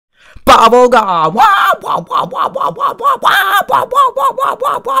Bubblegum.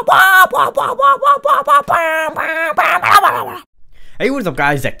 Hey, what's up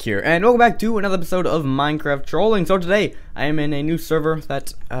guys, Zek here, and welcome back to another episode of Minecraft Trolling. So today, I am in a new server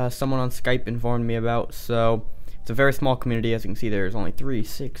that someone on Skype informed me about. So, it's a very small community. As you can see, there's only 3,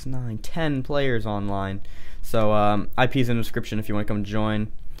 6, 9, 10 players online. So, IP's in the description if you want to come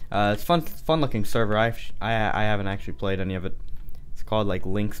join. It's fun looking server. I haven't actually played any of it. It's called like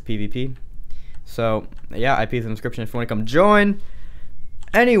Links PvP. So, yeah, IP's in the description if you want to come join.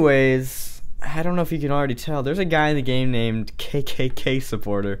 Anyways, I don't know if you can already tell. There's a guy in the game named KKK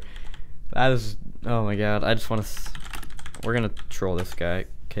Supporter. That is, oh my god. I just want to, we're gonna troll this guy,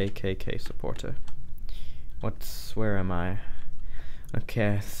 KKK Supporter. Where am I?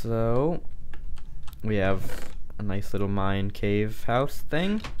 Okay, so we have a nice little mine cave house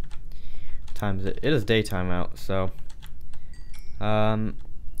thing. What time is it? It is daytime out, so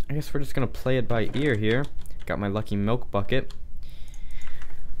I guess we're just gonna play it by ear here. Got my lucky milk bucket.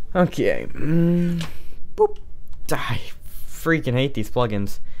 Okay. Boop. I freaking hate these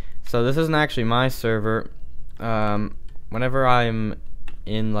plugins. So this isn't actually my server. Whenever I'm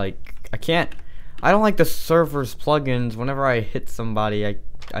in like, I don't like the server's plugins. Whenever I hit somebody,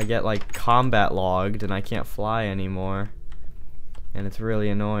 I get like combat logged and I can't fly anymore. And it's really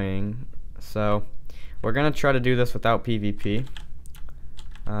annoying. So we're gonna try to do this without PvP.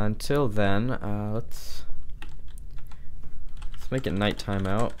 Until then, let's make it nighttime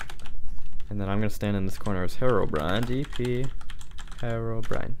out, and then I'm gonna stand in this corner as Herobrine. DP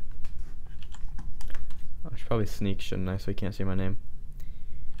Herobrine. I should probably sneak, shouldn't I, so he can't see my name.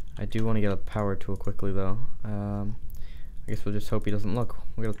 I do want to get a power tool quickly though. I guess we'll just hope he doesn't look.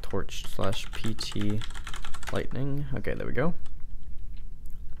 We'll get a torch / PT lightning. Okay, there we go.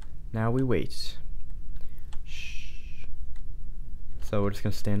 Now we wait. Shh. So we're just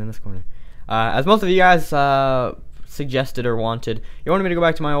gonna stand in this corner. As most of you guys suggested or wanted, you wanted me to go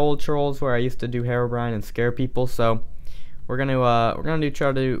back to my old trolls where I used to do Herobrine and scare people. So we're gonna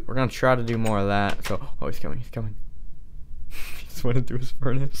try to do more of that. So oh, he's coming. He just went into his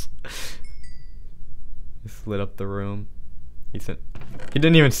furnace. He lit up the room. He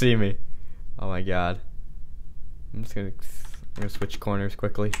didn't even see me. Oh my god. I'm gonna switch corners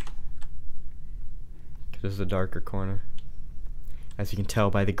quickly, cause this is a darker corner, as you can tell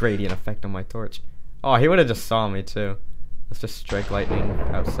by the gradient effect on my torch. Oh, he would have just saw me too. Let's just strike lightning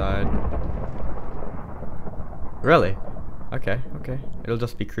outside. Really? Okay. It'll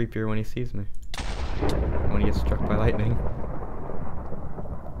just be creepier when he sees me. When he gets struck by lightning.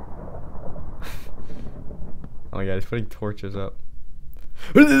 Oh my god, he's putting torches up.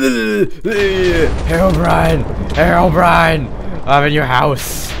 Herobrine! I'm in your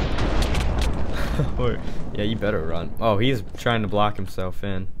house! Yeah, you better run. Oh, he's trying to block himself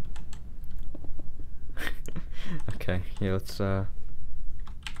in. Okay, yeah, let's we're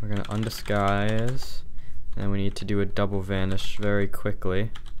gonna undisguise, and we need to do a double vanish very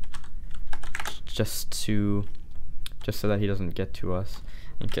quickly, just so that he doesn't get to us.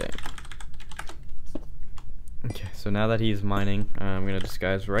 Okay, so now that he's mining, I'm gonna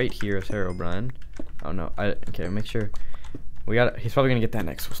disguise right here as Herobrine. Oh no, okay, make sure he's probably gonna get that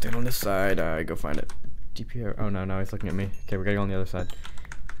next. We'll stand on this side. Go find it. DPR. Oh no, he's looking at me. Okay, we gotta go on the other side.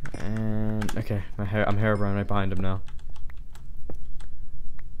 And okay, I'm Herobrine right behind him now.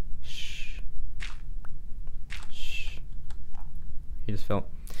 Shh. He just fell.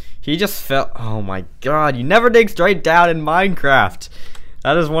 Oh my god, you never dig straight down in Minecraft.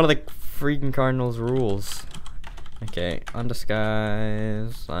 That is one of the freaking Cardinals rules. Okay,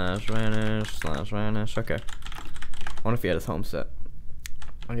 undisguise / vanish. Okay. I wonder if he had his home set.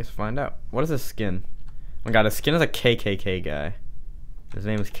 I guess we'll find out. What is his skin? Oh my god, his skin is a KKK guy. His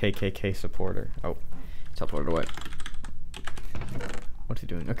name is KKK Supporter. Oh, teleported away. What's he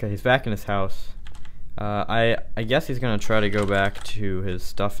doing? Okay, he's back in his house. I guess he's gonna try to go back to his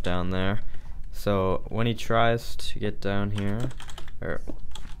stuff down there. So when he tries to get down here, right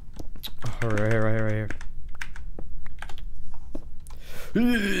here.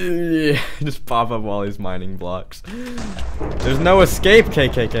 Just pop up while he's mining blocks. There's no escape,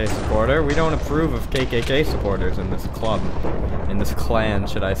 KKK Supporter. We don't approve of KKK supporters in this club. In this clan,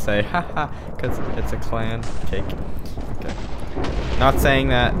 should I say. Haha, because it's a clan. Cake. Okay. Not saying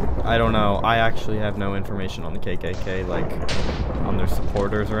that, I don't know. I actually have no information on the KKK, like, on their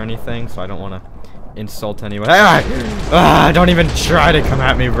supporters or anything, so I don't want to insult anyone. Don't even try to come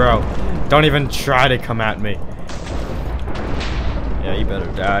at me, bro. Don't even try to come at me. Yeah, you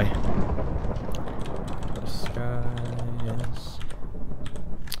better die. Disguise.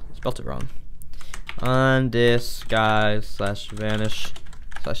 Spelled it wrong. Undisguise / vanish.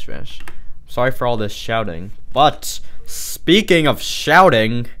 /Spanish. Sorry for all this shouting. But speaking of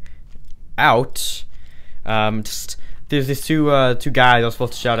shouting out, there's these two guys I was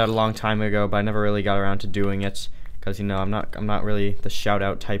supposed to shout out a long time ago, but I never really got around to doing it because you know I'm not really the shout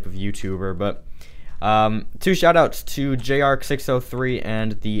out type of YouTuber. But two shout outs to JARC603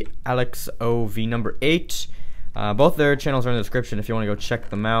 and the AlexOV number 8. Both their channels are in the description if you want to go check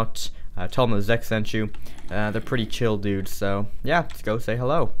them out. Tell them the Zek sent you. They're pretty chill dudes, so yeah, let's go say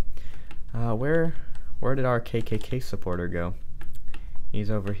hello. Where did our KKK supporter go?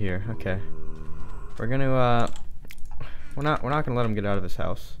 He's over here. Okay, we're gonna we're not gonna let him get out of his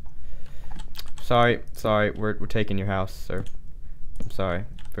house. Sorry, we're taking your house, sir. I'm sorry,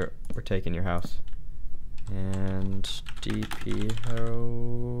 we're taking your house. And DP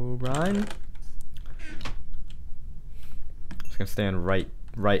Herobrine. Just gonna stand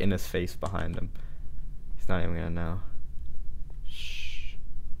right in his face behind him. He's not even gonna know. Shh.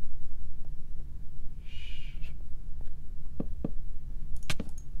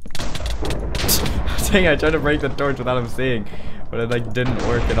 Dang, I tried to break the torch without him seeing, but it like didn't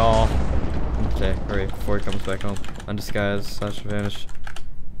work at all. Okay, hurry before he comes back home. Undisguised / vanish.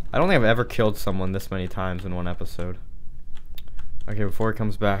 I don't think I've ever killed someone this many times in one episode. Okay, before he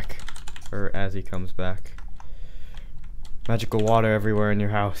comes back, or as he comes back. Magical water everywhere in your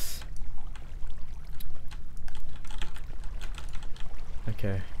house.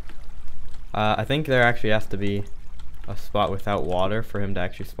 Okay. I think there actually has to be a spot without water for him to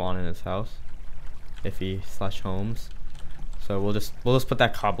actually spawn in his house, if he / homes. So we'll just put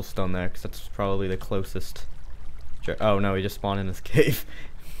that cobblestone there because that's probably the closest. Oh no, he just spawned in his cave.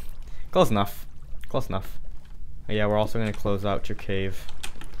 Close enough. Close enough. But yeah, we're also gonna close out your cave.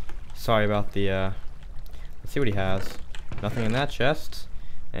 Sorry about the. Let's see what he has. Nothing in that chest,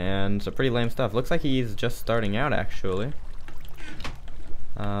 and some pretty lame stuff. Looks like he's just starting out actually.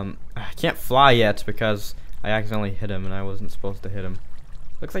 I can't fly yet because I accidentally hit him and I wasn't supposed to hit him.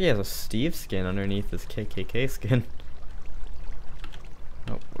 Looks like he has a Steve skin underneath his KKK skin.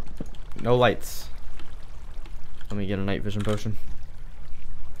 Oh, no lights. Let me get a night vision potion.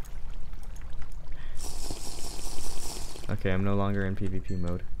 Okay, I'm no longer in PvP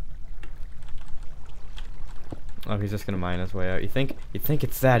mode. Oh, he's just gonna mine his way out. You think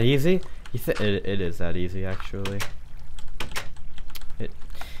it's that easy? It is that easy actually.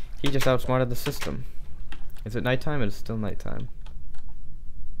 He just outsmarted the system. Is it nighttime? It is still nighttime.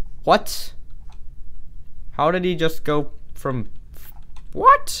 What? How did he just go from...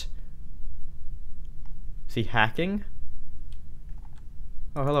 What? Is he hacking?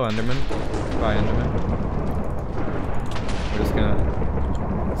 Oh, hello, Enderman. Bye, Enderman. We're just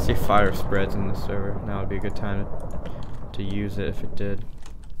gonna see if fire spreads in the server. Now would be a good time to use it if it did.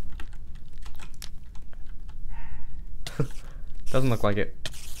 Doesn't look like it.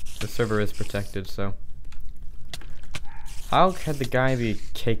 The server is protected, so. How could the guy be a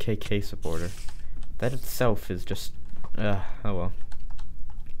KKK supporter? That itself is just... oh well.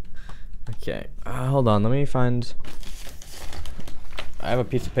 Okay, hold on, let me find... I have a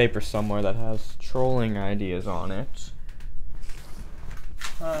piece of paper somewhere that has trolling ideas on it.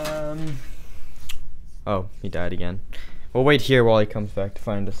 Oh, he died again. We'll wait here while he comes back to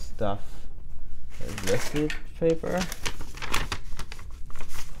find the stuff. Is this the paper?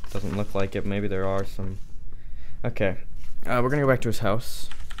 Doesn't look like it. Maybe there are some. Okay. We're gonna go back to his house.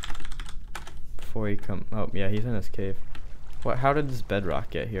 Before he come. Oh, yeah, he's in his cave. What? How did this bedrock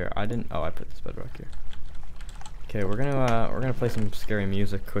get here? I didn't. Oh, I put this bedrock here. Okay, we're gonna play some scary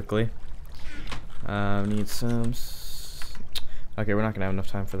music quickly. Need some. Okay, we're not gonna have enough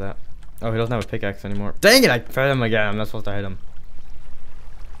time for that. Oh, he doesn't have a pickaxe anymore. Dang it! I hit him again. I'm not supposed to hit him.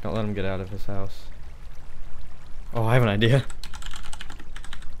 Don't let him get out of his house. Oh, I have an idea.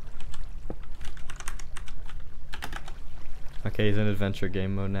 Okay, he's in adventure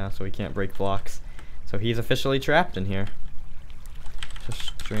game mode now, so he can't break blocks. So he's officially trapped in here.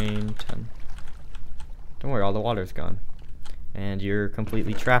 Just drain 10. Don't worry, all the water's gone. And you're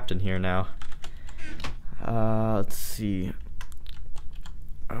completely trapped in here now. Let's see.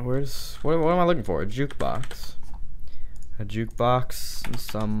 What am I looking for? A jukebox. A jukebox and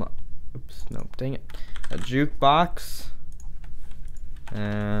some... Oops, no, dang it. A jukebox.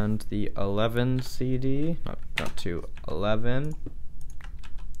 And the 11 CD. Not 2. 11.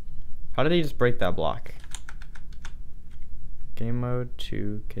 How did he just break that block? Game mode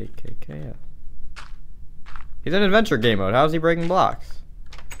 2 KKK. He's in adventure game mode. How is he breaking blocks?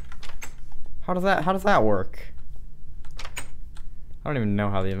 How does that work? I don't even know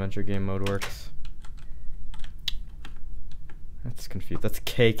how the adventure game mode works. That's confused. That's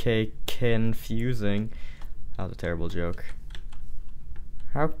KK confusing. That was a terrible joke.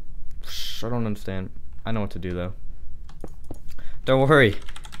 How? I don't understand. I know what to do though. Don't worry.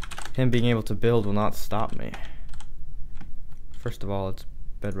 Him being able to build will not stop me. First of all, let's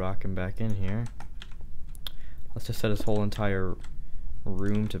bedrock him back in here. Let's just set his whole entire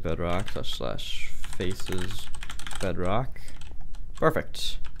room to bedrock. / faces bedrock.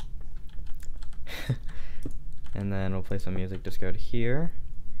 Perfect. And then we'll play some music. Just go to here.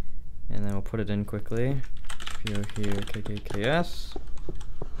 And then we'll put it in quickly. Go here, KKKS.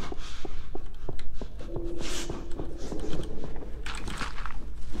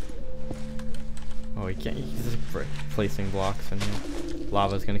 Oh, he can't. He's just placing blocks in here.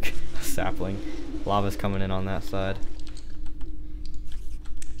 Lava's gonna. Sapling. Lava's coming in on that side.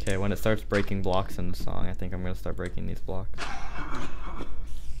 Okay, when it starts breaking blocks in the song, I think I'm gonna start breaking these blocks.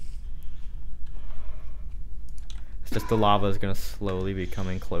 It's just the lava is gonna slowly be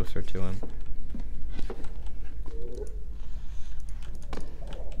coming closer to him.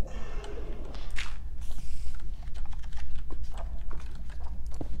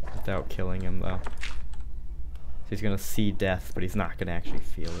 Without killing him though. He's gonna see death, but he's not gonna actually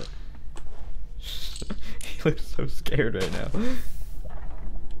feel it. He looks so scared right now.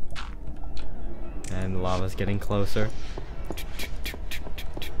 And the lava's getting closer.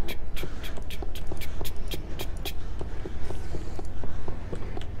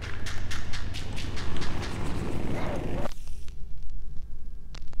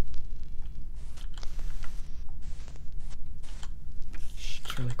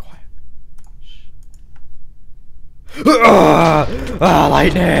 It's really quiet.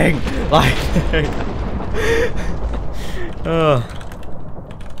 Lightning! Lightning!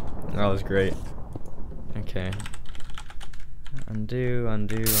 That was great. Okay. Undo,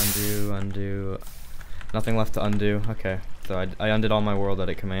 undo, undo, undo. Nothing left to undo. Okay. So I undid all my world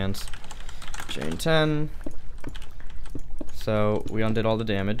edit commands. Chain 10. So we undid all the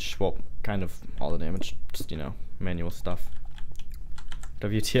damage. Well, kind of all the damage. Just, you know, manual stuff.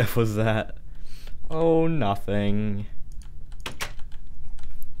 WTF was that? Oh, nothing.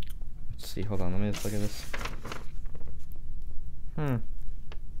 Let's see. Hold on. Let me just look at this.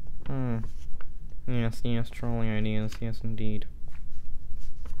 Yes, yes, trolling ideas. Yes, indeed.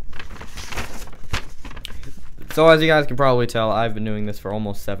 So as you guys can probably tell, I've been doing this for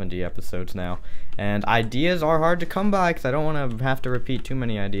almost 70 episodes now. And ideas are hard to come by because I don't want to have to repeat too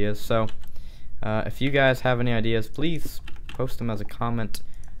many ideas. So if you guys have any ideas, please post them as a comment.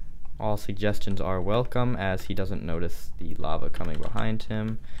 All suggestions are welcome as he doesn't notice the lava coming behind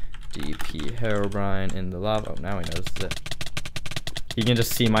him. DP Herobrine in the lava. Oh, now he notices it. He can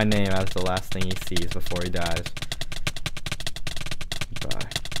just see my name as the last thing he sees before he dies. Goodbye.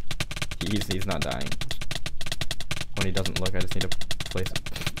 He's not dying. When he doesn't look, I just need to place it.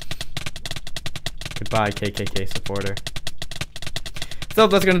 Goodbye, KKK supporter. So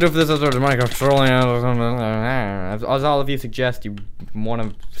that's gonna do it for this episode of Minecraft trolling. As all of you suggest, you want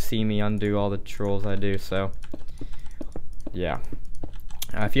to see me undo all the trolls I do. So yeah.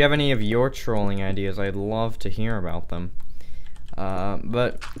 If you have any of your trolling ideas, I'd love to hear about them.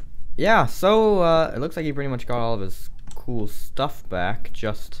 But yeah, so it looks like he pretty much got all of his cool stuff back,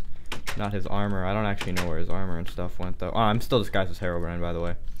 just not his armor. I don't actually know where his armor and stuff went though. Oh, I'm still disguised as Herobrine, by the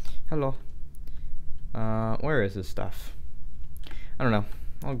way. Hello. Where is his stuff? I don't know.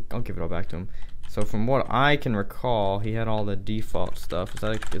 I'll give it all back to him. So from what I can recall, he had all the default stuff. Is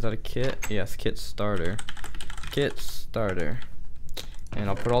that a kit? Yes, kit starter. Kit starter. And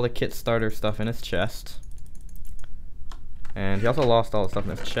I'll put all the kit starter stuff in his chest. And he also lost all the stuff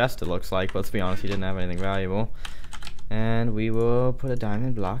in his chest, it looks like. But let's be honest, he didn't have anything valuable. And we will put a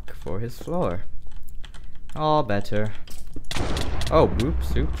diamond block for his floor. All better. Oh,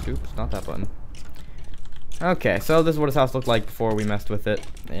 oops, not that button. Okay, so this is what his house looked like before we messed with it.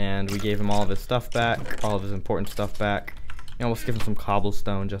 And we gave him all of his stuff back, all of his important stuff back. You know, we'll give him some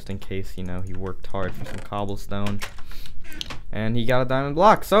cobblestone just in case, you know, he worked hard for some cobblestone. And he got a diamond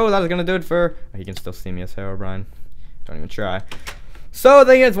block. So that is going to do it for... Oh, he can still see me as Herobrine. Don't even try. So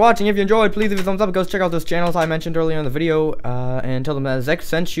thank you guys for watching. If you enjoyed, please leave a thumbs up. Go check out those channels I mentioned earlier in the video. And tell them that Zek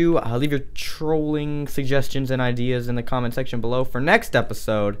sent you. Leave your trolling suggestions and ideas in the comment section below for next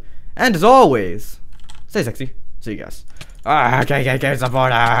episode. And as always, stay sexy. See you guys. KKK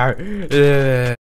supporter.